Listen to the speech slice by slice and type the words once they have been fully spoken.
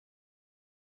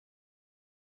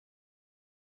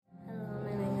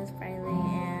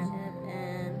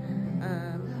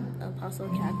also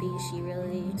Kathy. She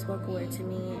really spoke a word to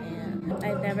me, and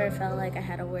I've never felt like I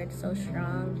had a word so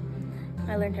strong.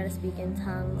 I learned how to speak in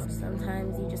tongues.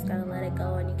 Sometimes you just gotta let it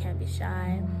go and you can't be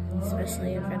shy,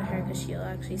 especially in front of her, because she'll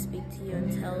actually speak to you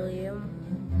and tell you.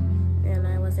 And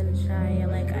I wasn't shy,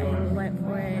 like I went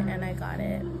for it and I got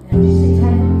it.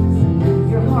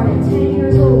 Your heart